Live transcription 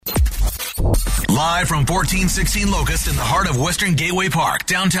Live from 1416 Locust in the heart of Western Gateway Park,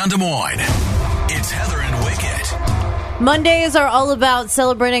 downtown Des Moines. It's Heather and Wicket. Mondays are all about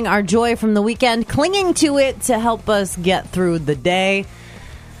celebrating our joy from the weekend, clinging to it to help us get through the day.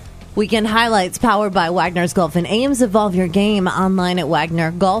 Weekend highlights powered by Wagner's Golf and Ames. Evolve your game online at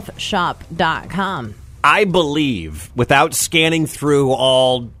WagnerGolfShop.com. I believe, without scanning through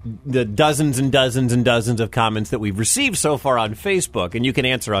all the dozens and dozens and dozens of comments that we've received so far on Facebook, and you can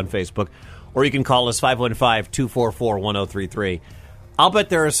answer on Facebook, or you can call us 515-244-1033. I'll bet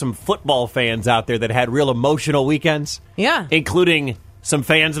there are some football fans out there that had real emotional weekends. Yeah. Including some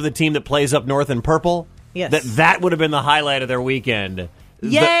fans of the team that plays up north in purple. Yes. That would have been the highlight of their weekend.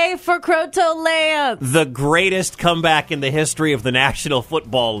 Yay for Croto Lance! The greatest comeback in the history of the National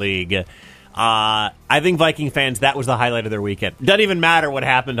Football League. I think Viking fans, that was the highlight of their weekend. Doesn't even matter what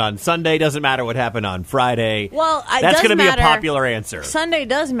happened on Sunday. Doesn't matter what happened on Friday. Well, that's going to be a popular answer. Sunday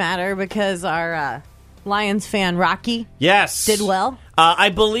does matter because our Lions fan, Rocky, yes, did well. I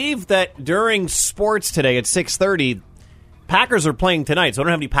believe that during sports today at 6:30, Packers are playing tonight, so I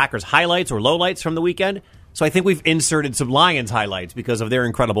don't have any Packers highlights or lowlights from the weekend. So I think we've inserted some Lions highlights because of their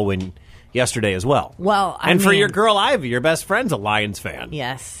incredible win yesterday as well. Well, for your girl Ivy, your best friend's a Lions fan.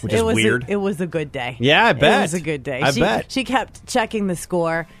 Yes. Which is weird. It was a good day. Yeah, I bet. It was a good day. I bet. She kept checking the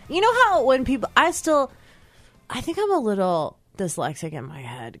score. You know how when people... I think I'm a little dyslexic in my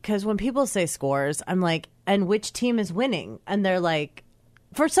head because when people say scores, I'm like, and which team is winning? And they're like...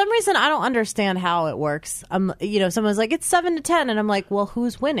 For some reason, I don't understand how it works. Someone's like, it's 7-10, and I'm like, well,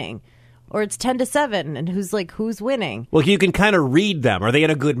 who's winning? Or it's 10-7, and who's winning? Well, you can kind of read them. Are they in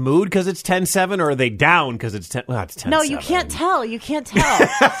a good mood because it's 10-7, or are they down because it's 10? Well, it's 10-7. No, you can't tell. You can't tell. So,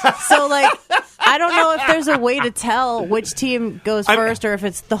 I don't know if there's a way to tell which team goes first, or if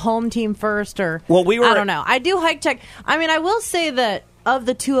it's the home team first, or I don't know. I do hike check. I mean, I will say that of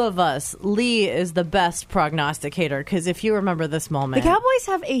the two of us, Lee is the best prognosticator because if you remember this moment. The Cowboys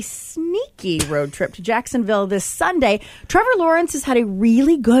have a sneaky road trip to Jacksonville this Sunday. Trevor Lawrence has had a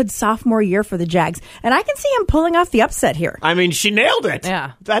really good sophomore year for the Jags, and I can see him pulling off the upset here. I mean, she nailed it.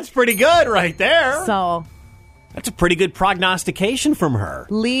 Yeah. That's pretty good right there. So that's a pretty good prognostication from her.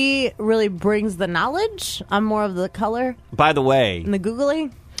 Lee really brings the knowledge. I'm more of the color. By the way, and the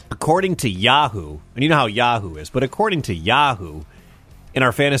Googling. According to Yahoo, and you know how Yahoo is, but according to Yahoo, in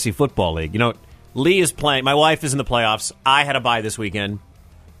our fantasy football league, Lee is playing. My wife is in the playoffs. I had a bye this weekend.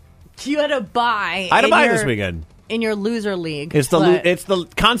 You had a bye. I had a bye this weekend in your loser league. It's the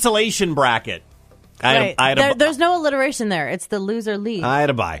consolation bracket. There's no alliteration there. It's the loser league. I had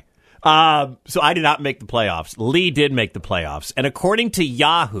a bye. So I did not make the playoffs. Lee did make the playoffs, and according to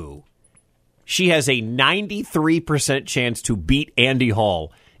Yahoo, she has a 93% chance to beat Andy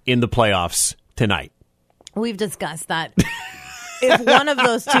Hall in the playoffs tonight. We've discussed that. If one of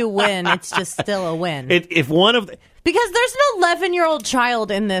those two win, it's just still a win. If one of because there's an 11-year-old child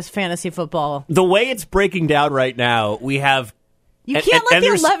in this fantasy football. The way it's breaking down right now, we have you can't let the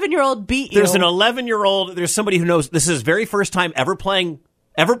 11-year-old beat you. There's an 11-year-old. There's somebody who knows this is his very first time ever playing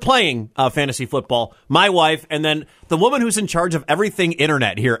fantasy football. My wife, and then the woman who's in charge of everything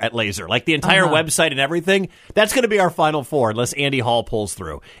internet here at Laser, like the entire website and everything. That's going to be our final four unless Andy Hall pulls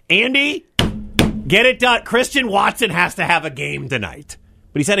through. Andy. Get it done. Christian Watson has to have a game tonight.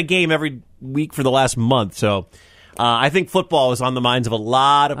 But he's had a game every week for the last month. So I think football is on the minds of a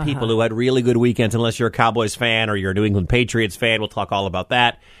lot of people who had really good weekends, unless you're a Cowboys fan or you're a New England Patriots fan. We'll talk all about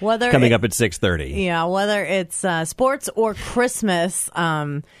that coming up at 6:30. Yeah, whether it's sports or Christmas,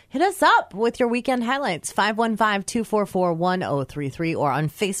 hit us up with your weekend highlights. 515-244-1033 or on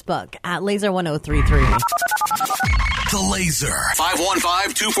Facebook at Laser1033. The Laser.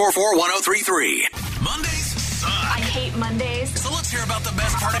 515-244-1033. Mondays suck. I hate Mondays. So let's hear about the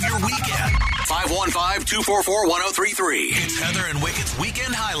best part of your weekend. 515-244-1033. It's Heather and Wicked's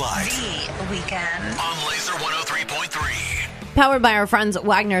Weekend Highlight. The weekend. On Laser 103.3. Powered by our friends at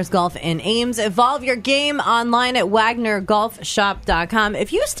Wagner's Golf in Ames. Evolve your game online at WagnerGolfShop.com.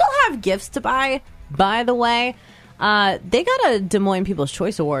 If you still have gifts to buy, by the way, they got a Des Moines People's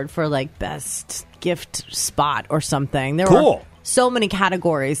Choice Award for best gift spot or something. There were so many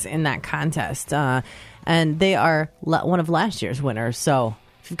categories in that contest, and they are one of last year's winners. So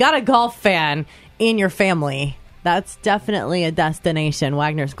if you've got a golf fan in your family, that's definitely a destination.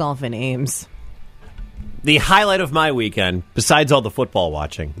 Wagner's Golf in Ames. The highlight of my weekend, besides all the football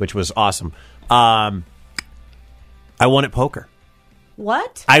watching, which was awesome, I won at poker.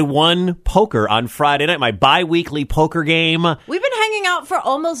 What? I won poker on Friday night, my bi-weekly poker game. We've been hanging out for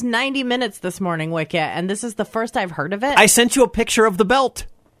almost 90 minutes this morning, Wicket, and this is the first I've heard of it. I sent you a picture of the belt.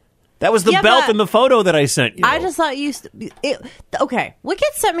 That was the belt in the photo that I sent you. I just thought okay,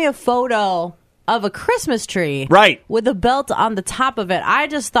 Wicket sent me a photo of a Christmas tree. Right. With a belt on the top of it. I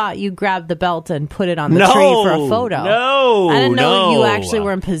just thought you grabbed the belt and put it on the tree for a photo. No. I didn't know you actually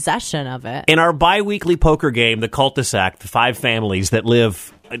were in possession of it. In our bi-weekly poker game, the Cul-de-sac, the 5 families that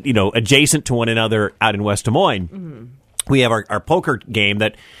live, adjacent to one another out in West Des Moines, we have our poker game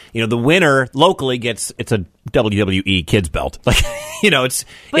that, the winner locally gets, it's a WWE kids belt. Like,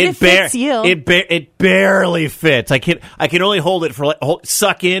 it fits you. It barely fits. I can only hold it for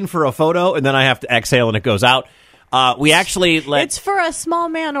suck in for a photo, and then I have to exhale and it goes out. We actually It's for a small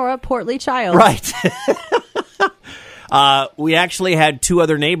man or a portly child. Right. We actually had 2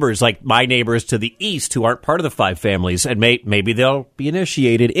 other neighbors, like my neighbors to the east, who aren't part of the 5 families, and maybe they'll be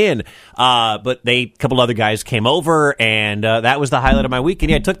initiated in. But a couple other guys came over, and that was the highlight of my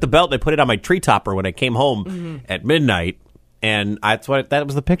weekend. Yeah, I took the belt and I put it on my tree topper when I came home at midnight, and that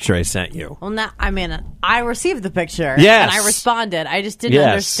was the picture I sent you. Well, I received the picture. Yes. And I responded. I just didn't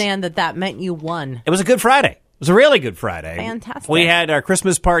understand that meant you won. It was a good Friday. It was a really good Friday. Fantastic. We had our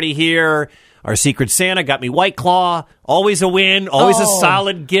Christmas party here. Our Secret Santa got me White Claw. Always a win. Always a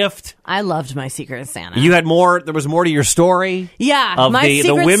solid gift. I loved my Secret Santa. You had more. There was more to your story. Yeah. Of my the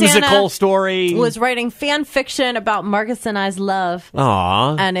Secret whimsical Santa story. Was writing fan fiction about Marcus and I's love.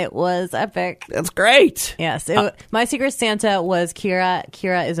 Aww. And it was epic. That's great. Yes. My Secret Santa was Kira.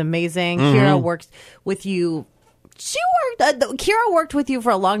 Kira is amazing. Mm-hmm. Kira worked with you. Kira worked with you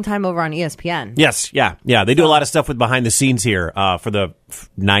for a long time over on ESPN. Yes, yeah. They do a lot of stuff with behind the scenes here for the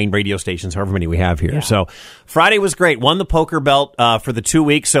 9 radio stations, however many we have here. Yeah. So Friday was great. Won the poker belt for the 2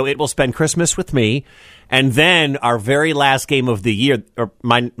 weeks, so it will spend Christmas with me. And then our very last game of the year,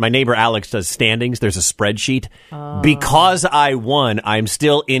 my neighbor Alex does standings. There's a spreadsheet. Because I won, I'm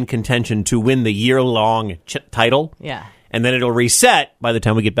still in contention to win the year-long title. Yeah. And then it'll reset by the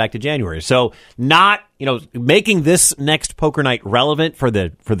time we get back to January. So not, making this next poker night relevant for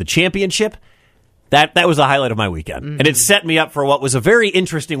the championship, that was the highlight of my weekend. And it set me up for what was a very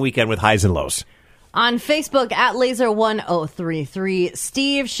interesting weekend with highs and lows. On Facebook, at Laser1033,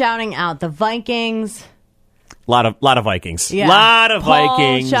 Steve shouting out the Vikings. Lot of Vikings. Yeah. Lot of Paul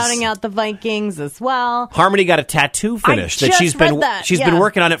Vikings. shouting out the Vikings as well. Harmony got a tattoo finish I she's been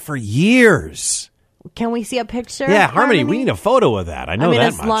working on it for years. Can we see a picture? Yeah, Harmony, we need a photo of that. I know that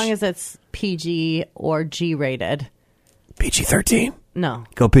as much. long as it's PG or G rated. PG-13. No.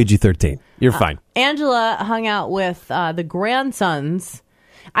 Go PG-13. You're fine. Angela hung out with the grandsons.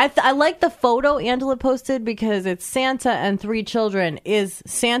 I like the photo Angela posted because it's Santa and 3 children. Is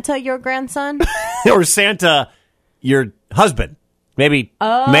Santa your grandson? Or Santa your husband? Maybe.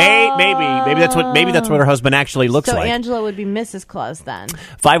 Maybe that's what her husband actually looks like. So Angela would be Mrs. Claus then.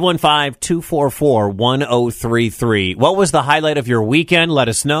 515-244-1033. What was the highlight of your weekend? Let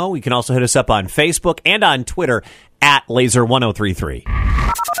us know. You can also hit us up on Facebook and on Twitter at Laser1033.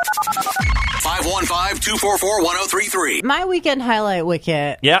 515-244-1033. My weekend highlight,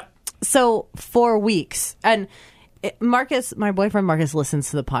 Wicket. Yep. So 4 weeks. And Marcus, my boyfriend Marcus,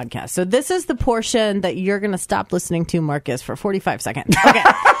 listens to the podcast. So this is the portion that you're going to stop listening to, Marcus, for 45 seconds. Okay.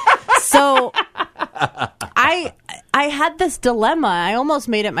 So I had this dilemma. I almost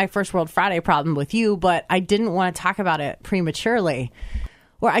made it my First World Friday problem with you, but I didn't want to talk about it prematurely,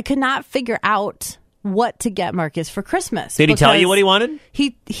 where I could not figure out what to get Marcus for Christmas. Did he tell you what he wanted?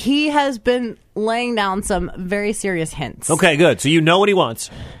 He has been laying down some very serious hints. Okay, good. So you know what he wants.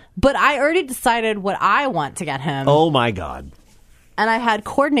 But I already decided what I want to get him. Oh, my God. And I had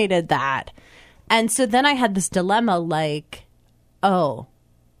coordinated that. And so then I had this dilemma like,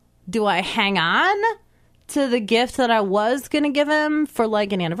 do I hang on to the gift that I was going to give him for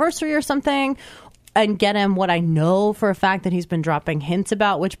like an anniversary or something and get him what I know for a fact that he's been dropping hints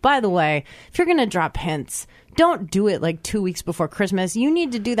about? Which, by the way, if you're going to drop hints, don't do it like 2 weeks before Christmas. You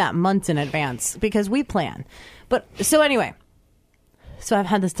need to do that months in advance because we plan. But so anyway. So I've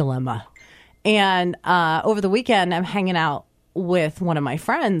had this dilemma. And over the weekend, I'm hanging out with one of my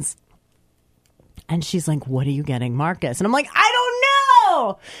friends. And she's like, what are you getting Marcus? And I'm like, I don't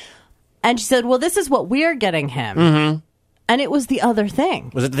know. And she said, well, this is what we're getting him. Mm-hmm. And it was the other thing.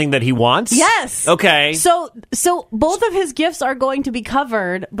 Was it the thing that he wants? Yes. Okay. So both of his gifts are going to be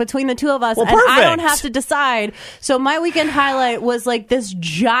covered between the two of us. Well, and perfect. I don't have to decide. So my weekend highlight was like this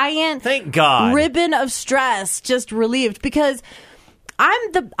giant Thank God. ribbon of stress just relieved because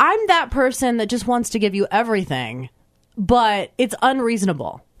I'm that person that just wants to give you everything, but it's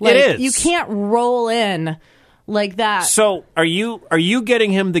unreasonable. Like, it is. You can't roll in like that. So are you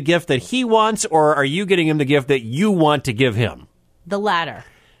getting him the gift that he wants, or are you getting him the gift that you want to give him? The latter.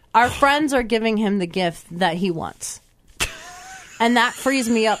 Our friends are giving him the gift that he wants. And that frees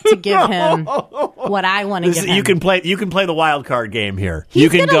me up to give him what I want to give him. You can play the wild card game here. He's you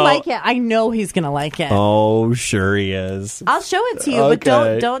can gonna like it. I know he's gonna like it. Oh, sure he is. I'll show it to you, but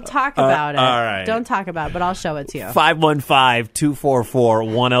don't talk about it. All right. Don't talk about it, but I'll show it to you.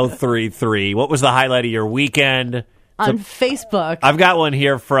 515-244-1033. What was the highlight of your weekend? On Facebook. I've got one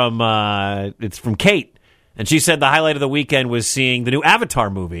here from it's from Kate. And she said the highlight of the weekend was seeing the new Avatar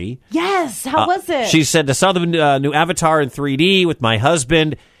movie. Yes, how was it? She said, I saw the new Avatar in 3D with my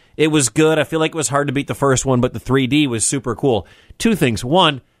husband. It was good. I feel like it was hard to beat the first one, but the 3D was super cool. Two things.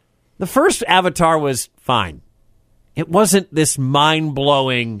 One, the first Avatar was fine. It wasn't this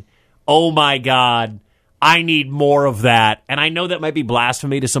mind-blowing, oh my God, I need more of that. And I know that might be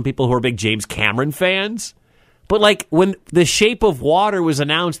blasphemy to some people who are big James Cameron fans. But, like, when The Shape of Water was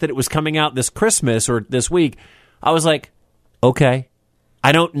announced that it was coming out this Christmas or this week, I was like, okay.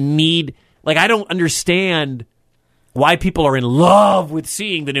 I don't understand why people are in love with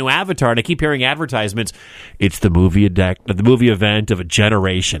seeing the new Avatar. And I keep hearing advertisements. It's the movie event of a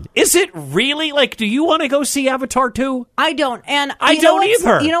generation. Is it really? Like, do you want to go see Avatar 2? I don't. And I don't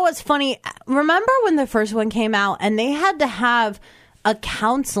either. You know what's funny? Remember when the first one came out and they had to have a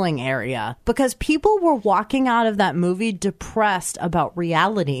counseling area because people were walking out of that movie depressed about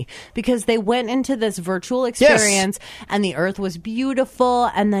reality because they went into this virtual experience and the earth was beautiful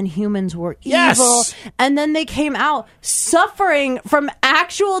and then humans were evil and then they came out suffering from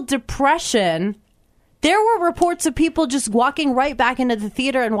actual depression. There were reports of people just walking right back into the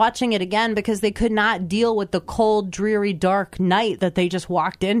theater and watching it again because they could not deal with the cold, dreary, dark night that they just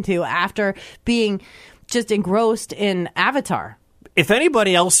walked into after being just engrossed in Avatar. If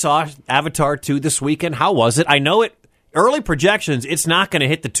anybody else saw Avatar 2 this weekend, how was it? I know early projections, it's not going to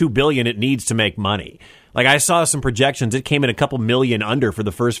hit the $2 billion it needs to make money. Like, I saw some projections. It came in a couple million under for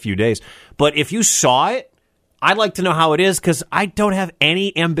the first few days. But if you saw it, I'd like to know how it is because I don't have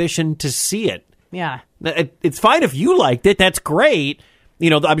any ambition to see it. Yeah. It's fine if you liked it. That's great.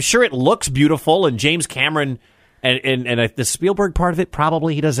 You know, I'm sure it looks beautiful, and James Cameron and the Spielberg part of it,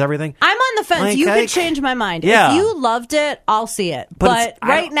 probably he does everything. I'm on the fence. You could change my mind. Yeah. If you loved it, I'll see it. But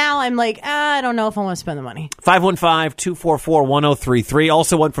right now, I'm like, I don't know if I want to spend the money. 515-244-1033.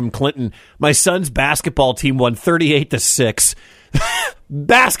 Also one from Clinton. My son's basketball team won 38-6.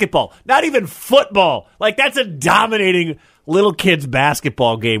 Basketball, not even football. Like, that's a dominating little kid's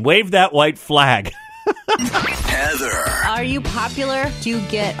basketball game. Wave that white flag. Heather. Are you popular? Do you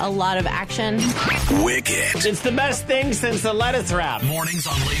get a lot of action? Wicket. It's the best thing since the lettuce wrap. Mornings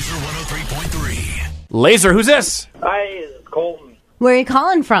on Laser 103.3. Laser, who's this? Hi, it's Colton. Where are you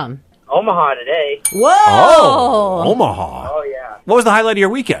calling from? Omaha today. Whoa! Oh, Omaha. Oh, yeah. What was the highlight of your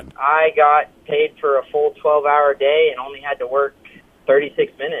weekend? I got paid for a full 12-hour day and only had to work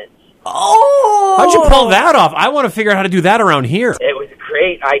 36 minutes. Oh! How'd you pull that off? I want to figure out how to do that around here. It was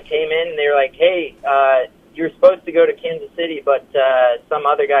great. I came in and they were like, hey, you're supposed to go to Kansas City, but some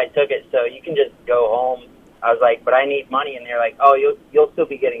other guy took it, so you can just go home. I was like, but I need money. And they're like, oh, you'll still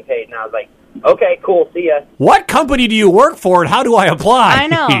be getting paid. And I was like, okay, cool, see ya. What company do you work for, and how do I apply? I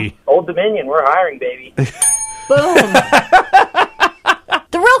know. Old Dominion, we're hiring, baby. Boom.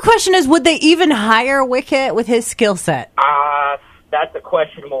 The real question is, would they even hire Wicket with his skill set? That's a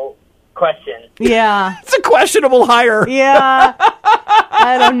questionable question. Yeah. It's a questionable hire. Yeah.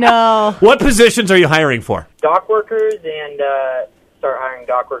 I don't know. What positions are you hiring for? Dock workers and start hiring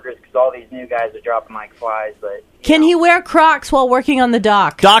dock workers because all these new guys are dropping like flies. But Can he wear Crocs while working on the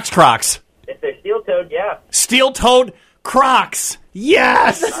dock? Doc's Crocs. if they're steel-toed, yeah. Steel-toed Crocs.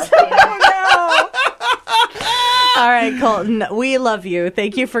 Yes. All right, Colton, we love you.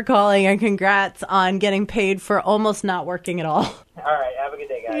 Thank you for calling, and congrats on getting paid for almost not working at all. All right, have a good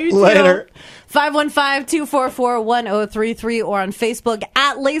day, guys. You Later. 515-244-1033 or on Facebook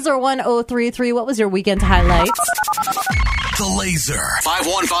at Laser1033. What was your weekend highlights? The Laser.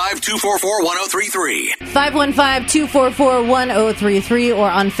 515-244-1033. 515-244-1033 or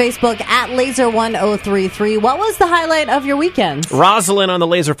on Facebook at Laser1033. What was the highlight of your weekend? Rosalind on the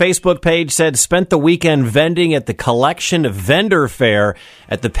Laser Facebook page said, spent the weekend vending at the Collection Vendor Fair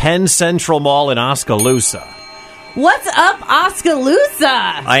at the Penn Central Mall in Oskaloosa. What's up, Oskaloosa?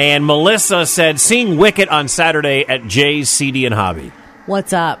 And Melissa said, seeing Wicket on Saturday at Jay's CD and Hobby.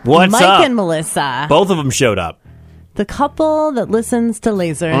 What's up? What's Mike up? and Melissa. Both of them showed up. The couple that listens to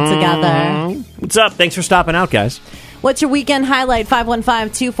Laser together. What's up? Thanks for stopping out, guys. What's your weekend highlight?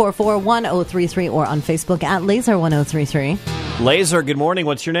 515-244-1033 or on Facebook at Laser1033. Laser, good morning.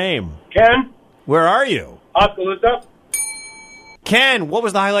 What's your name? Ken, Where are you? Oskaloosa. Ken, what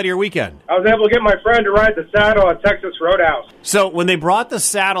was the highlight of your weekend? I was able to get my friend to ride the saddle at Texas Roadhouse. So when they brought the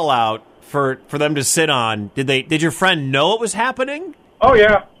saddle out for them to sit on. Did your friend know it was happening? Oh,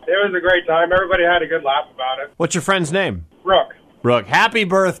 yeah. It was a great time. Everybody had a good laugh about it. What's your friend's name? Brooke. Brooke. Happy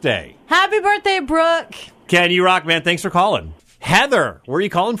birthday. Happy birthday, Brooke. Ken, you rock, man. Thanks for calling. Heather, where are you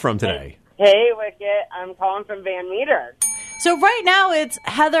calling from today? Hey, Wicket. I'm calling from Van Meter. So right now it's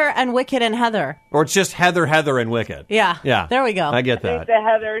Heather and Wicket and Heather. Or it's just Heather, and Wicket. Yeah. Yeah. There we go. I get I think that. the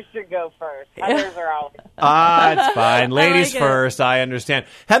Heathers should go first. Heathers are all. It's fine. Ladies like it. first. I understand.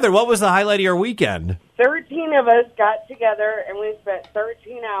 Heather, what was the highlight of your weekend? 13 of us got together and we spent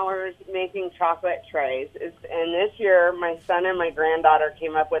 13 hours making chocolate trays. And this year, my son and my granddaughter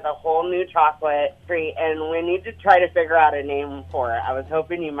came up with a whole new chocolate treat, and we need to try to figure out a name for it. I was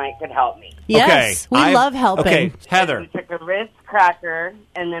hoping you might could help me. Yes, we love helping. Okay, Heather. We took a Ritz cracker,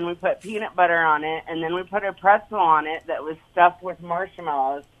 and then we put peanut butter on it, and then we put a pretzel on it that was stuffed with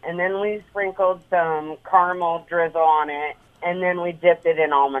marshmallows, and then we sprinkled some caramel drizzle on it, and then we dipped it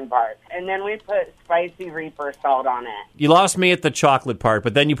in almond bark, and then we put spicy Reaper salt on it. You lost me at the chocolate part,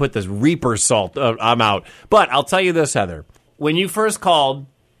 but then you put this Reaper salt. I'm out. But I'll tell you this, Heather. When you first called,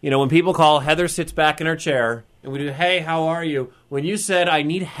 when people call, Heather sits back in her chair, and we do, hey, how are you? When you said, I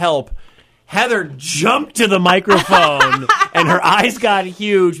need help, Heather jumped to the microphone, and her eyes got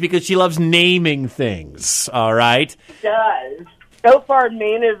huge because she loves naming things, all right? It does. So far,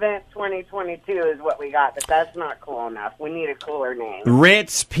 main event 2022 is what we got, but that's not cool enough. We need a cooler name.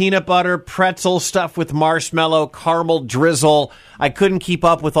 Ritz, peanut butter, pretzel stuffed with marshmallow, caramel drizzle. I couldn't keep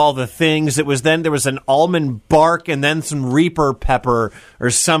up with all the things. There was an almond bark and then some Reaper pepper or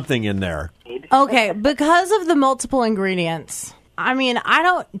something in there. Okay, because of the multiple ingredients, I mean, I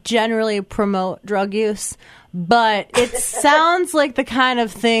don't generally promote drug use, but it sounds like the kind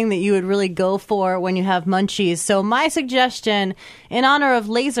of thing that you would really go for when you have munchies. So my suggestion, in honor of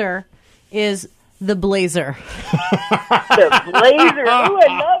Laser, is the Blazer. The Blazer. Ooh,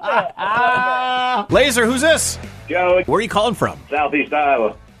 I love it. Laser, who's this? Joe, Where are you calling from? Southeast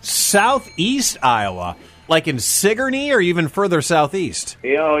Iowa. Southeast Iowa. Like in Sigourney or even further southeast?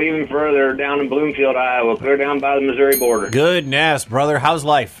 Even further down in Bloomfield, Iowa, clear down by the Missouri border. Goodness, brother. How's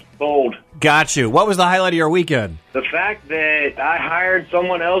life? Cold. Got you. What was the highlight of your weekend? The fact that I hired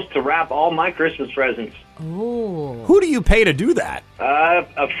someone else to wrap all my Christmas presents. Ooh. Who do you pay to do that?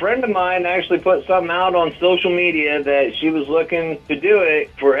 A friend of mine actually put something out on social media that she was looking to do it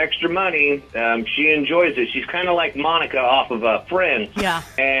for extra money. She enjoys it. She's kind of like Monica off of Friends. Yeah.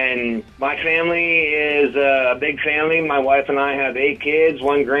 And my family is a big family. My wife and I have 8 kids,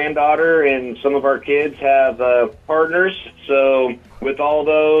 1 granddaughter, and some of our kids have partners. So with all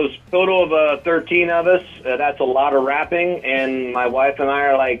those, total of 13 of us, that's a lot of wrapping. And my wife and I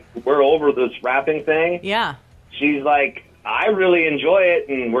are like, we're over this wrapping thing. Yeah. She's like, I really enjoy it.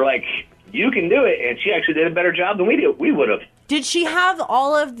 And we're like, you can do it. And she actually did a better job than we would have. Did she have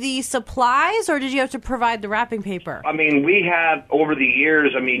all of the supplies, or did you have to provide the wrapping paper? I mean, we have, over the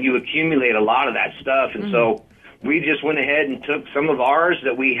years, you accumulate a lot of that stuff. And so we just went ahead and took some of ours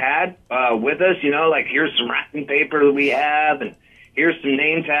that we had with us, like here's some wrapping paper that we have, and here's some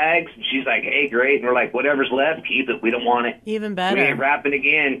name tags. And she's like, hey, great. And we're like, whatever's left, keep it. We don't want it. Even better. We ain't wrapping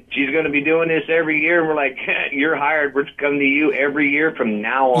again. She's going to be doing this every year. And we're like, you're hired. We're coming to you every year from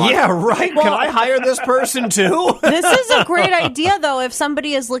now on. Yeah, right. Can I hire this person too? This is a great idea, though, if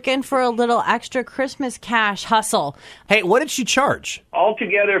somebody is looking for a little extra Christmas cash hustle. Hey, what did she charge?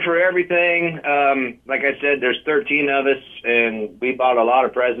 Altogether for everything, like I said, there's 13 of us, and we bought a lot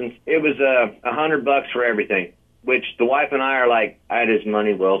of presents. It was $100 for everything, which the wife and I are like, that is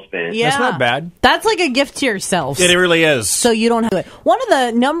money well spent. Yeah. That's not bad. That's like a gift to yourself. It really is. So you don't have to do it. One of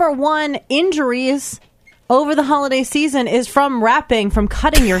the number one injuries over the holiday season is from wrapping, from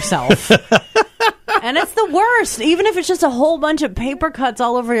cutting yourself. And it's the worst. Even if it's just a whole bunch of paper cuts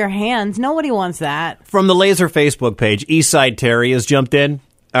all over your hands, nobody wants that. From the Laser Facebook page, Eastside Terry has jumped in.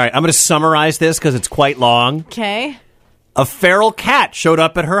 All right, I'm going to summarize this because it's quite long. Okay. A feral cat showed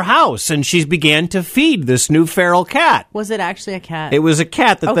up at her house, and she began to feed this new feral cat. Was it actually a cat? It was a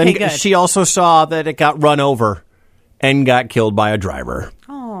cat that Okay, then good. she also saw that it got run over and got killed by a driver.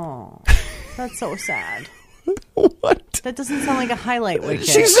 Oh, that's so sad. What? That doesn't sound like a highlight,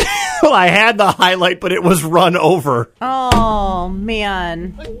 Wicket. Well, I had the highlight, but it was run over. Oh,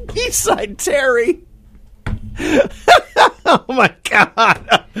 man. Eastside Terry. Oh, my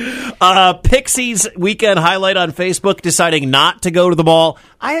God. Pixie's weekend highlight on Facebook, deciding not to go to the mall.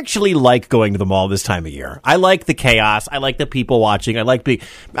 I actually like going to the mall this time of year. I like the chaos. I like the people watching.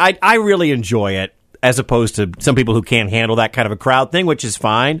 I really enjoy it, as opposed to some people who can't handle that kind of a crowd thing, which is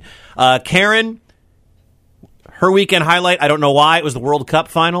fine. Karen, her weekend highlight, I don't know why, it was the World Cup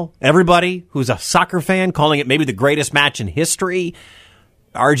final. Everybody who's a soccer fan calling it maybe the greatest match in history.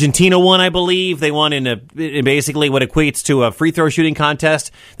 Argentina won, I believe. They won in basically what equates to a free throw shooting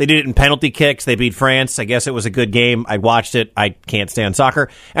contest. They did it in penalty kicks. They beat France. I guess it was a good game. I watched it. I can't stand soccer.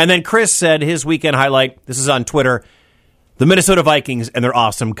 And then Chris said his weekend highlight, this is on Twitter, the Minnesota Vikings and their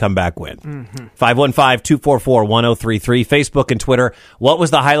awesome comeback win. 515-244-1033. Facebook and Twitter. What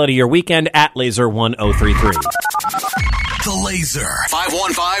was the highlight of your weekend? At Laser1033. The Laser.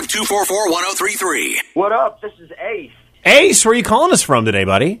 515-244-1033. What up? This is Ace. Ace, where are you calling us from today,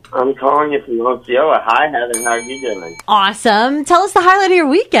 buddy? I'm calling you from Osceola. Hi, Heather. How are you doing? Awesome. Tell us the highlight of your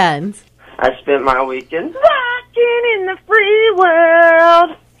weekend. I spent my weekend rocking in the free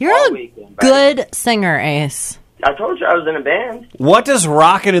world. You're all a weekend, good singer, Ace. I told you I was in a band. What does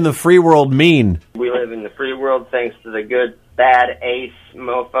rockin' in the free world mean? We live in the free world thanks to the good, bad ace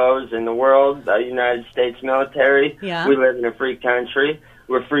mofos in the world, the United States military. Yeah. We live in a free country.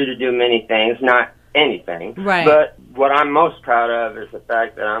 We're free to do many things, not anything. Right. But what I'm most proud of is the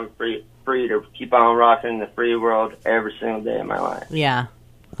fact that I'm free to keep on rocking in the free world every single day of my life. Yeah.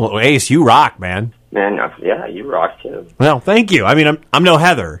 Well, Ace, you rock, man. Man, yeah, you rock too. Well, thank you. I mean, I'm no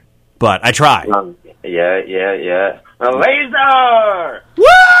Heather, but I try. Yeah. A laser! Woo!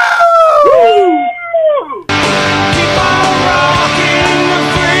 Woo! Keep on rocking the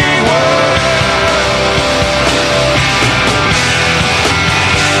free world.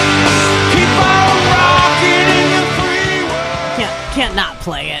 Keep on rocking in the free world. Can't not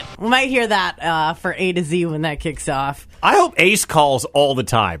play it. We might hear that for A to Z when that kicks off. I hope Ace calls all the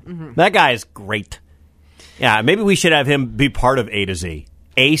time. That guy is great. Yeah, maybe we should have him be part of A to Z.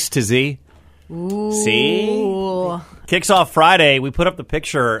 Ace to Z. Ooh. See? Kicks off Friday. We put up the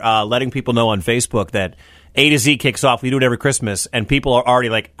picture letting people know on Facebook that A to Z kicks off. We do it every Christmas, and people are already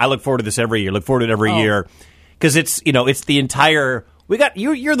like, I look forward to this every year. Look forward to it every year. Because it's, it's the entire... We got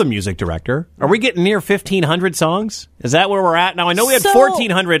you're the music director. Are we getting near 1,500 songs? Is that where we're at? Now, I know we had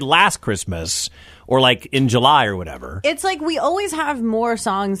 1,400 last Christmas, or like in July or whatever. It's like we always have more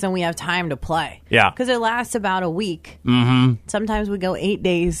songs than we have time to play. Yeah. Because it lasts about a week. Mm-hmm. Sometimes we go 8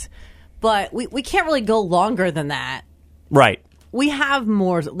 days. But we can't really go longer than that. Right. We have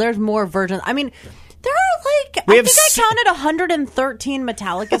more. There's more versions. I mean, there are like, I counted 113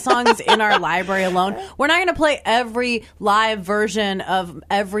 Metallica songs in our library alone. We're not going to play every live version of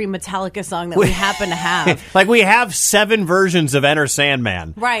every Metallica song that we happen to have. Like we have 7 versions of Enter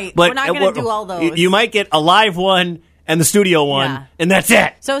Sandman. Right. But we're not going to do all those. You might get a live one and the studio one, and that's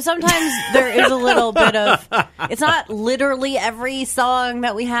it. So sometimes there is a little bit of, it's not literally every song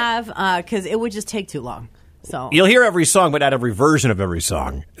that we have, because it would just take too long. So you'll hear every song, but not every version of every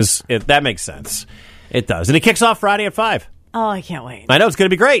song. That makes sense. It does. And it kicks off Friday at 5. Oh, I can't wait. I know, it's going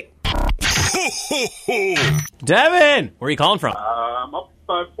to be great. Devin, where are you calling from? I'm up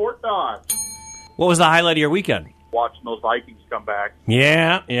by Fort Dodge. What was the highlight of your weekend? Watching those Vikings come back.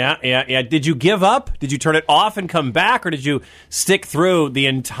 Yeah. Did you give up? Did you turn it off and come back, or did you stick through the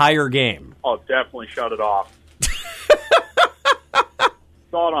entire game? Oh, definitely shut it off.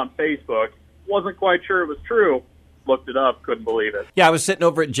 Saw it on Facebook. Wasn't quite sure it was true. Looked it up. Couldn't believe it. Yeah, I was sitting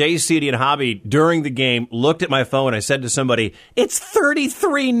over at JCD and Hobby during the game, looked at my phone. I said to somebody, it's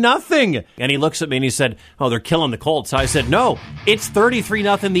 33-0. And he looks at me and he said, oh, they're killing the Colts. So I said, no, it's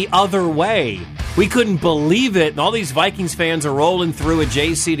 33-0 the other way. We couldn't believe it. And all these Vikings fans are rolling through at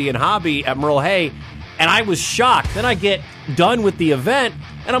JCD and Hobby at Merle Hay. And I was shocked. Then I get done with the event,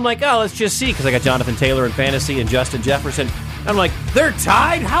 and I'm like, oh, let's just see. Because I got Jonathan Taylor in fantasy and Justin Jefferson. I'm like, they're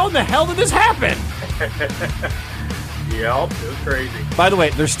tied? How in the hell did this happen? Yep, it was crazy. By the way,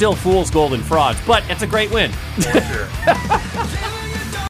 there's still fool's gold and frauds, but it's a great win. For sure.